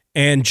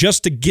 And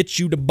just to get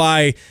you to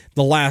buy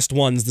the last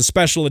ones, the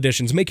special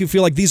editions, make you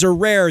feel like these are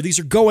rare, these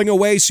are going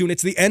away soon,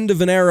 it's the end of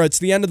an era, it's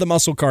the end of the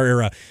muscle car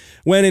era.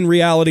 When in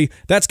reality,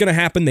 that's going to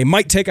happen. They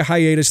might take a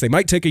hiatus, they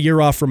might take a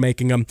year off from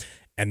making them.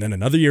 And then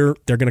another year,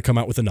 they're going to come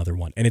out with another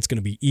one. And it's going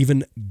to be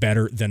even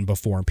better than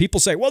before. And people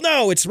say, well,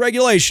 no, it's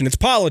regulation. It's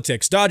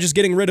politics. Dodge is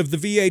getting rid of the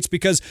V8s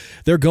because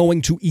they're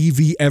going to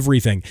EV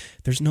everything.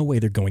 There's no way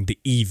they're going to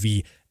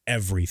EV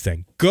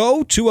everything.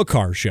 Go to a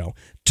car show.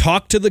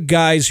 Talk to the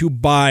guys who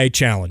buy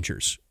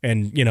Challengers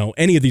and,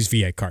 any of these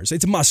V8 cars.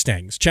 It's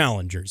Mustangs,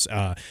 Challengers,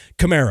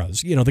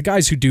 Camaros, the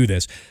guys who do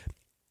this.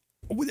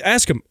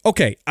 Ask him,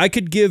 okay, I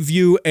could give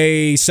you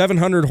a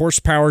 700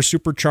 horsepower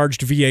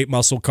supercharged V8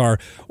 muscle car,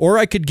 or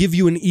I could give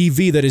you an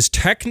EV that is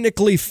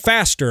technically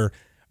faster,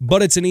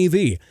 but it's an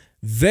EV.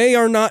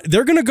 They're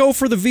going to go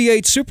for the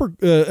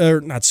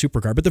V8 not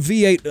supercar, but the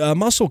V8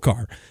 muscle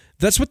car.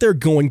 That's what they're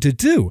going to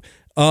do.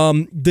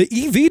 The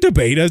EV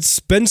debate has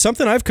been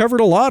something I've covered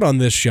a lot on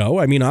this show.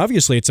 I mean,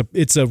 obviously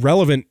it's a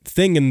relevant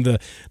thing in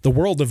the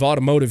world of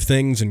automotive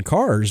things and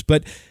cars,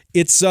 but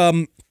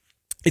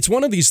it's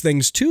one of these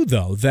things, too,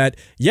 though, that,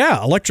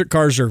 electric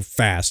cars are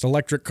fast.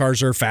 Electric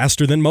cars are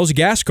faster than most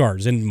gas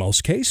cars in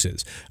most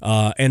cases.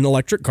 And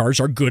electric cars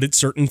are good at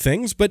certain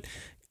things, but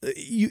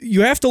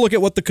you have to look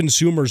at what the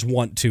consumers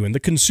want to. And the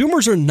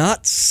consumers are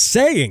not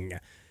saying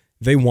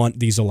they want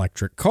these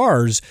electric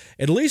cars,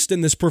 at least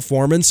in this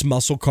performance,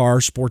 muscle car,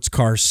 sports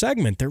car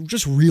segment. They're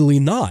just really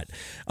not.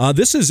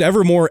 This is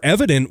ever more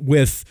evident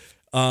with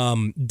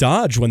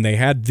Dodge when they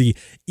had the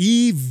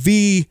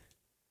EV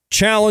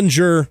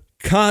Challenger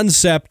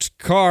concept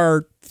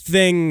car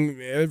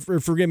thing,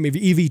 forgive me,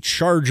 EV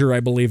Charger, I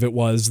believe it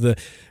was, the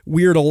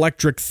weird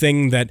electric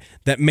thing that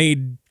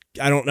made,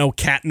 I don't know,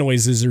 cat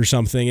noises or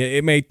something.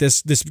 It made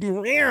this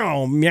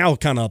meow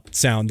kind of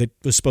sound that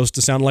was supposed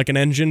to sound like an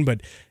engine,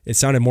 but it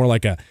sounded more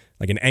like an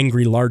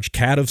angry large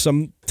cat of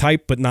some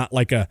type, but not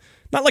like a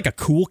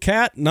cool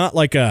cat, not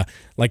like a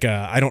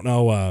I don't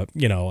know,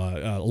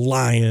 a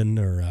lion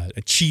or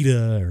a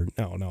cheetah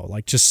or no,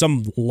 like just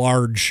some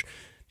large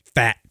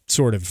fat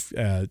sort of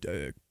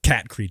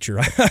cat creature.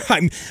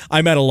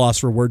 I'm at a loss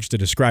for words to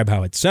describe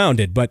how it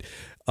sounded, but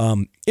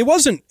it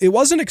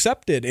wasn't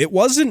accepted. It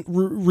wasn't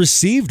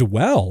received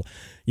well.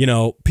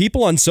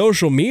 People on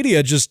social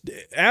media just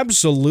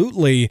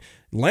absolutely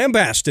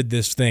lambasted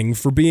this thing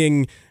for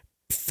being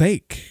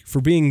fake,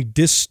 for being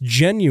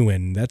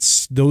disgenuine.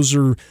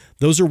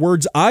 Those are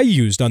words I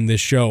used on this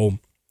show.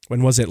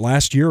 When was it?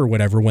 Last year or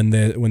whatever, when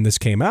this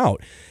came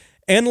out.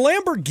 And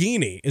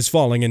Lamborghini is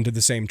falling into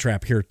the same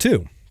trap here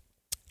too.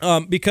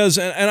 Because,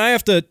 and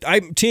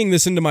I'm teeing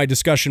this into my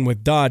discussion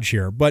with Dodge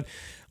here, but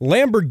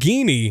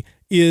Lamborghini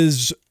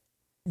is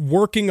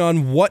working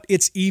on what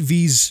its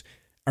EVs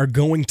are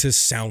going to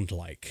sound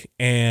like.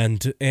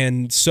 And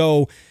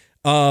so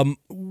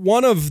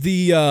one of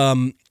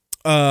the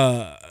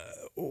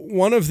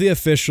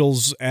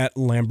officials at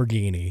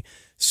Lamborghini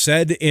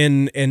said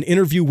in an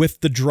interview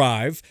with The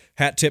Drive,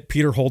 hat tip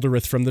Peter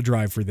Holderith from The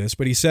Drive for this,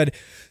 but he said,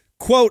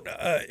 quote,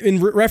 in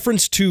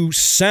reference to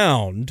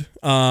sound,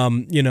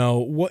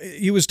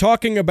 he was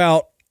talking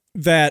about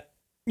that,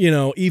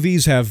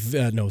 EVs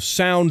have no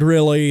sound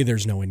really.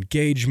 There's no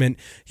engagement.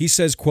 He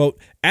says, quote,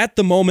 at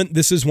the moment,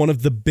 this is one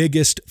of the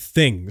biggest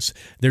things.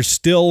 There's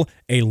still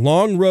a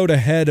long road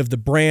ahead of the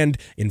brand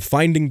in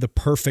finding the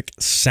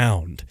perfect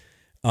sound.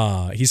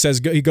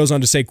 He goes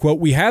on to say, quote,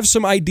 we have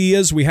some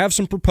ideas, we have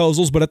some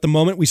proposals, but at the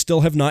moment we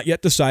still have not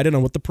yet decided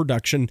on what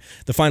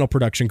the final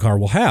production car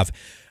will have.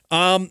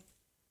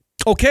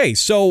 Okay,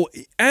 so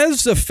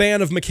as a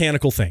fan of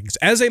mechanical things,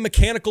 as a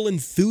mechanical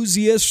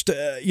enthusiast,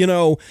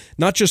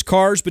 not just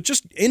cars, but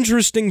just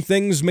interesting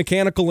things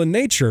mechanical in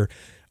nature,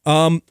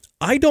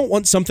 I don't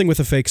want something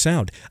with a fake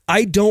sound.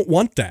 I don't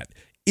want that.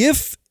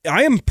 If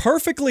I am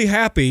perfectly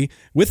happy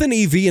with an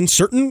EV in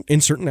certain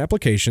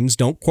applications,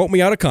 don't quote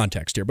me out of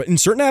context here, but in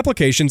certain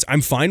applications,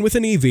 I'm fine with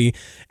an EV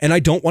and I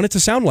don't want it to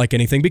sound like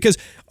anything because,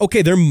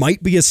 okay, there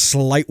might be a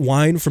slight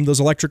whine from those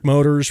electric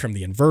motors, from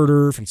the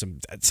inverter, from some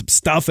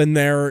stuff in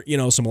there,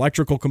 some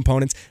electrical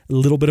components, a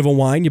little bit of a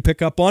whine you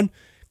pick up on.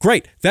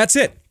 Great. That's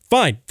it.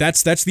 Fine.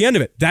 That's the end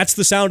of it. That's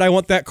the sound I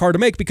want that car to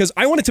make because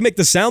I want it to make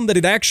the sound that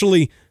it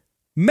actually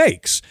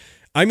makes.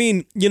 I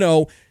mean,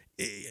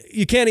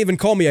 you can't even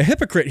call me a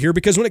hypocrite here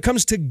because when it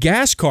comes to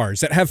gas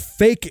cars that have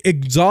fake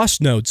exhaust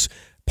notes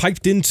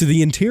piped into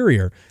the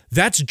interior,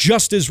 that's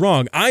just as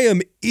wrong. I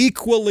am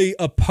equally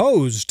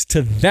opposed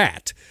to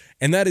that.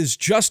 And that is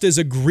just as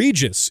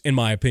egregious, in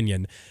my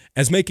opinion,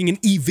 as making an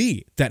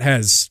EV that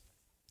has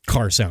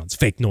car sounds,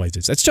 fake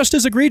noises. That's just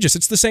as egregious.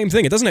 It's the same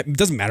thing. It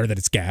doesn't matter that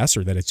it's gas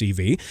or that it's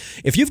EV.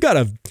 If you've got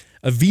a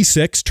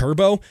V6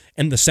 turbo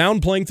and the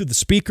sound playing through the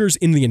speakers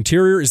in the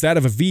interior is that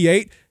of a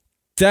V8,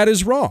 that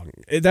is wrong.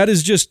 That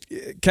is just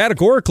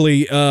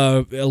categorically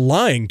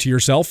lying to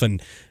yourself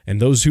and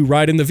those who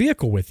ride in the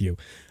vehicle with you.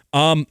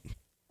 And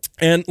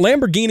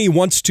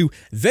Lamborghini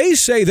they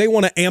say they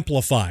want to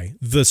amplify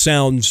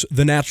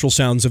the natural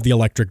sounds of the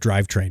electric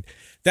drivetrain.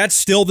 That's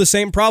still the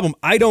same problem.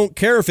 I don't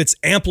care if it's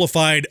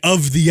amplified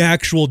of the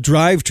actual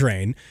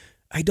drivetrain.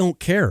 I don't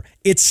care.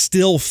 It's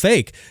still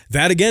fake.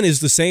 That, again, is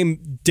the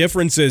same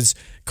difference as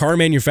car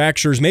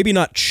manufacturers maybe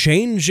not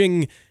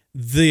changing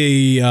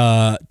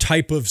the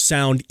type of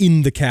sound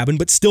in the cabin,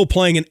 but still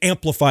playing an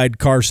amplified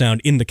car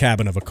sound in the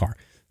cabin of a car.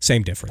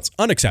 Same difference.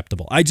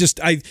 Unacceptable. I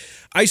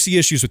see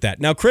issues with that.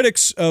 Now,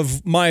 critics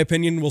of my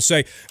opinion will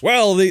say,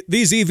 well,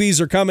 these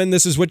EVs are coming.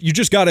 This is what you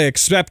just got to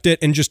accept it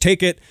and just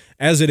take it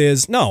as it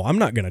is. No, I'm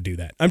not going to do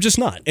that. I'm just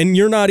not. And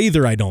you're not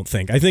either, I don't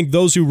think. I think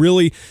those who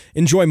really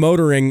enjoy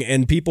motoring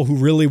and people who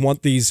really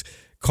want these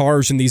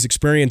cars and these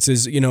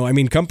experiences,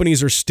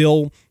 companies are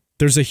still...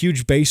 There's a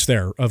huge base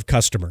there of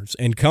customers,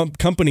 and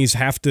companies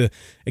have to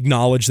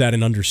acknowledge that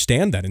and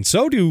understand that. And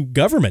so do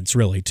governments,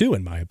 really, too,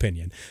 in my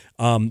opinion,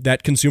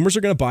 that consumers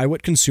are going to buy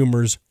what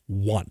consumers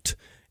want.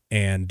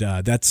 And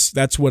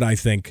that's what I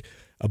think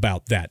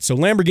about that. So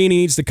Lamborghini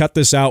needs to cut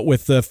this out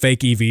with the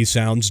fake EV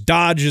sounds.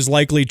 Dodge is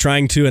likely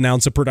trying to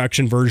announce a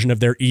production version of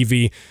their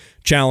EV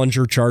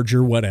Challenger,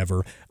 Charger,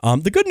 whatever.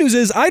 The good news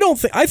is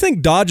I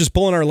think Dodge is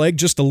pulling our leg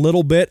just a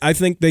little bit. I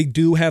think they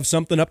do have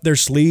something up their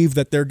sleeve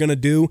that they're going to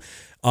do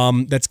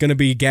that's going to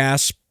be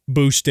gas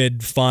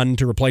boosted fun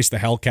to replace the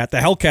Hellcat. The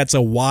Hellcat's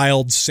a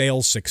wild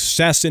sales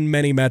success in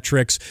many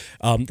metrics.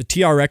 The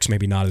TRX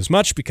maybe not as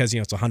much because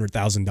it's a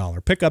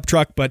 $100,000 pickup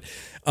truck, but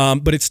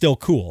it's still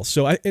cool.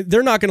 So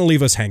they're not going to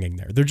leave us hanging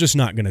there. They're just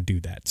not going to do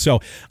that. So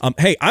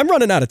hey, I'm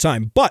running out of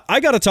time, but I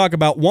got to talk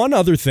about one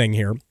other thing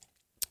here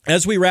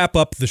as we wrap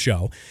up the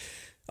show,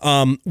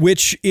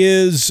 which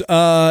is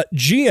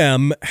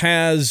GM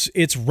has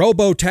its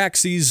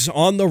robo-taxis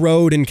on the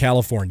road in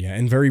California.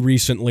 And very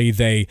recently,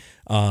 they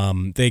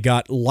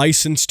got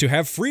licensed to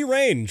have free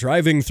reign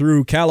driving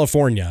through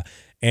California.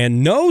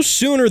 And no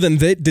sooner than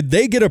did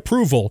they get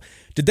approval,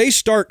 did they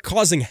start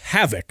causing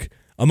havoc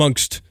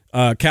amongst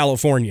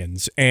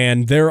Californians.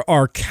 And there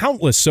are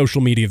countless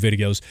social media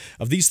videos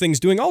of these things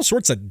doing all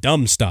sorts of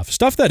dumb stuff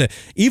that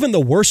even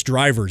the worst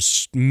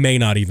drivers may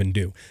not even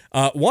do.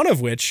 One of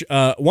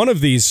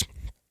these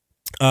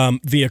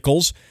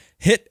vehicles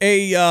hit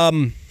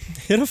a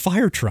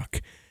fire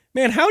truck.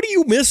 Man, how do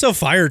you miss a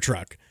fire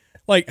truck?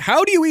 Like,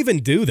 how do you even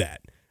do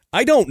that?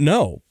 I don't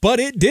know, but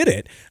it did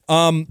it.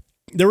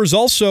 There was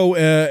also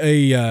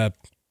a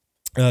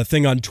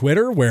thing on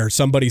Twitter where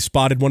somebody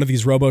spotted one of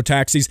these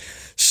robo-taxis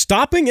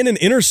stopping in an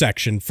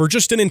intersection for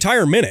just an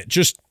entire minute.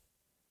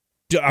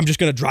 I'm just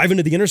going to drive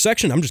into the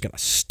intersection. I'm just going to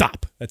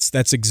stop.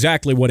 That's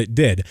exactly what it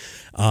did.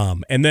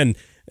 And then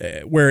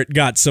where it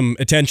got some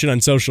attention on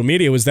social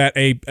media was that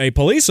a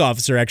police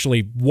officer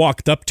actually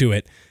walked up to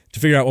it to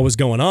figure out what was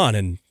going on,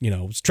 and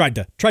tried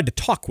to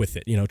talk with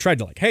it. Tried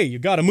to hey, you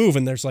got to move,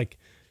 and there's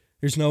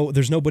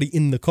nobody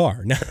in the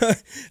car. Now,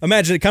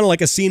 imagine it kind of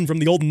like a scene from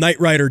the old Knight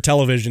Rider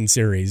television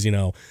series.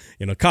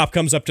 Cop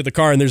comes up to the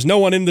car and there's no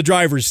one in the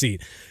driver's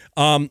seat.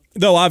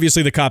 Though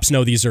obviously the cops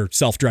know these are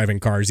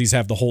self-driving cars. These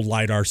have the whole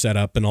LiDAR set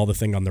up and all the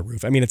thing on the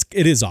roof. I mean,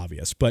 it is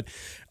obvious. But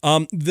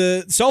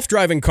the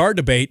self-driving car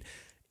debate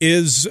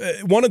is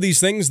one of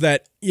these things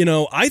that,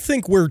 I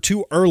think we're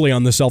too early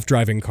on the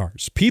self-driving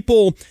cars.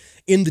 People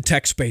in the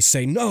tech space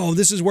say, no,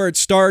 this is where it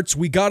starts.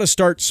 We got to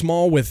start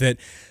small with it.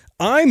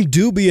 I'm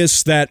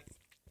dubious that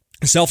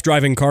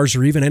self-driving cars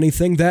or even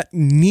anything that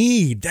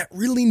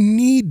really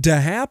need to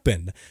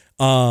happen.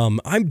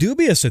 I'm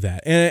dubious of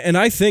that. And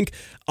I think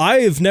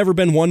I've never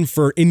been one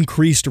for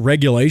increased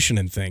regulation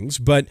and things,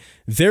 but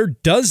there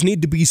does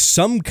need to be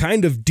some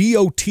kind of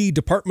DOT,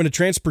 Department of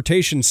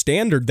Transportation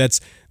standard that's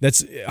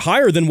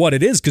higher than what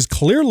it is, because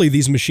clearly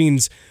these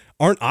machines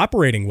aren't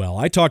operating well.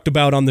 I talked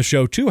about on the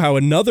show too how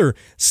another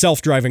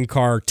self-driving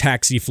car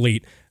taxi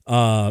fleet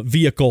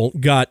vehicle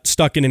got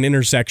stuck in an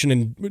intersection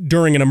and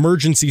during an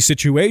emergency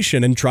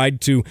situation and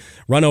tried to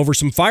run over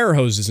some fire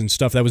hoses and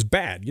stuff. That was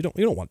bad. You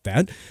don't want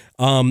that.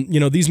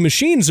 These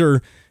machines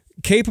are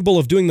capable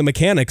of doing the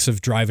mechanics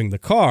of driving the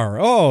car.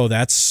 Oh,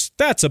 that's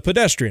a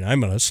pedestrian. I'm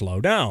going to slow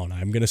down.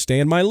 I'm going to stay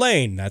in my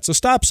lane. That's a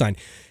stop sign.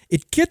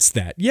 It gets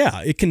that.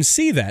 Yeah, it can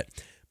see that.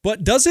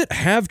 But does it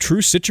have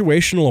true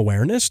situational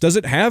awareness? Does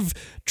it have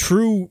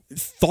true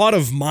thought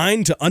of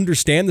mind to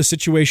understand the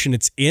situation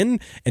it's in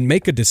and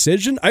make a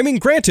decision? I mean,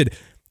 granted,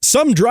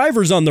 some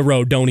drivers on the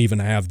road don't even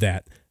have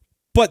that.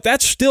 But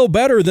that's still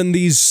better than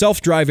these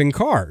self-driving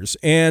cars.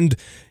 And,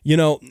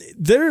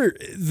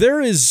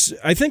 there is,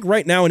 I think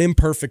right now, an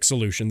imperfect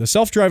solution. The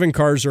self-driving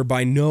cars are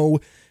by no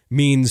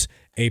means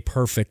a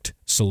perfect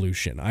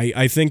solution.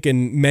 I think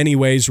in many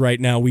ways right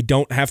now, we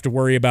don't have to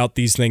worry about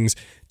these things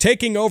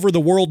taking over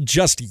the world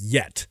just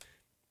yet.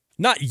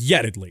 Not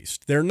yet, at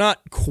least. They're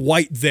not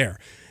quite there.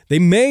 They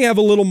may have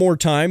a little more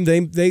time.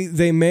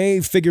 They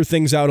may figure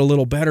things out a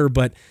little better,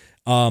 but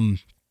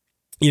brands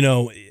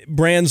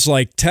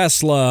like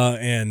Tesla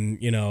and,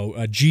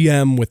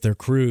 GM with their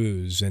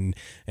Cruise and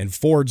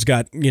Ford's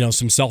got,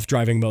 some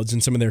self-driving modes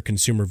in some of their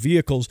consumer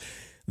vehicles.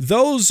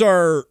 Those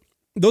are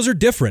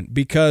different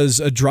because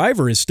a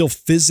driver is still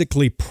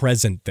physically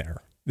present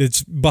there.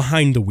 It's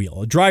behind the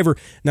wheel. A driver,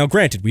 now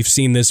granted, we've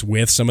seen this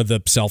with some of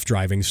the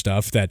self-driving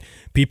stuff that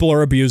people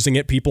are abusing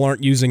it, people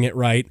aren't using it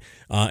right,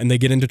 and they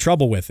get into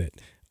trouble with it.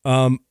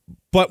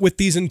 But with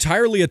these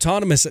entirely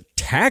autonomous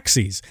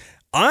taxis,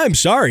 I'm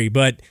sorry,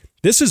 but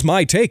this is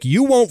my take.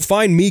 You won't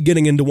find me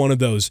getting into one of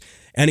those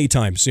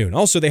anytime soon.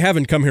 Also, they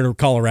haven't come here to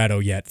Colorado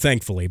yet,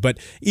 thankfully. But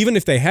even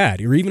if they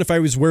had, or even if I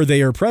was where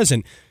they are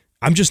present,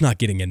 I'm just not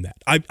getting in that.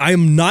 I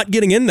am not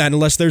getting in that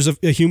unless there's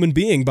a human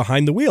being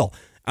behind the wheel.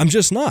 I'm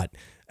just not.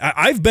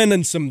 I've been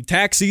in some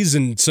taxis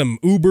and some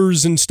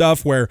Ubers and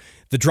stuff where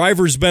the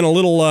driver's been a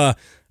little,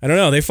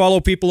 they follow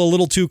people a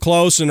little too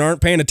close and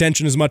aren't paying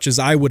attention as much as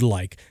I would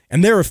like.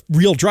 And they're a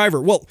real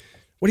driver. Well,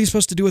 what are you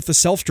supposed to do with the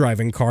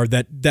self-driving car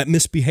that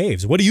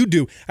misbehaves? What do you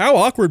do? How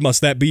awkward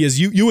must that be as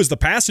you as the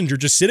passenger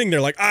just sitting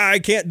there like, I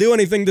can't do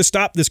anything to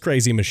stop this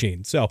crazy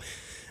machine. So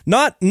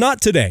not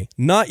today,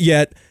 not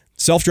yet.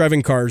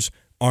 Self-driving cars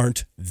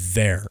aren't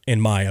there, in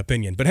my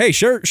opinion. But hey,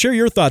 share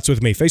your thoughts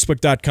with me.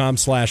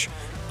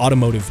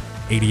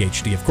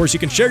 Facebook.com/automotive-ADHD. Of course, you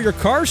can share your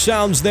car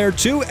sounds there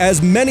too,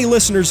 as many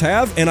listeners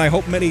have, and I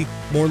hope many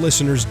more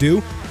listeners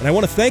do. And I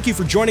want to thank you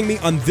for joining me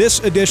on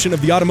this edition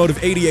of the Automotive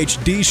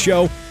ADHD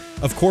Show.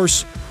 Of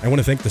course, I want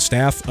to thank the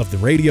staff of the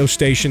radio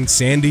station,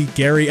 Sandy,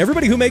 Gary,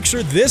 everybody who makes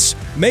sure this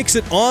makes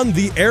it on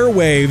the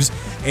airwaves.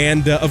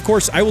 And of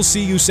course, I will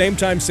see you same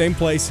time, same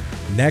place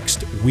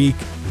next week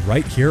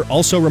right here.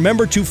 Also,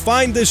 remember to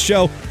find this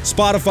show,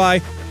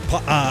 Spotify,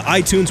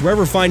 iTunes,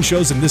 wherever fine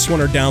shows and this one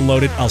are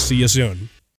downloaded. I'll see you soon.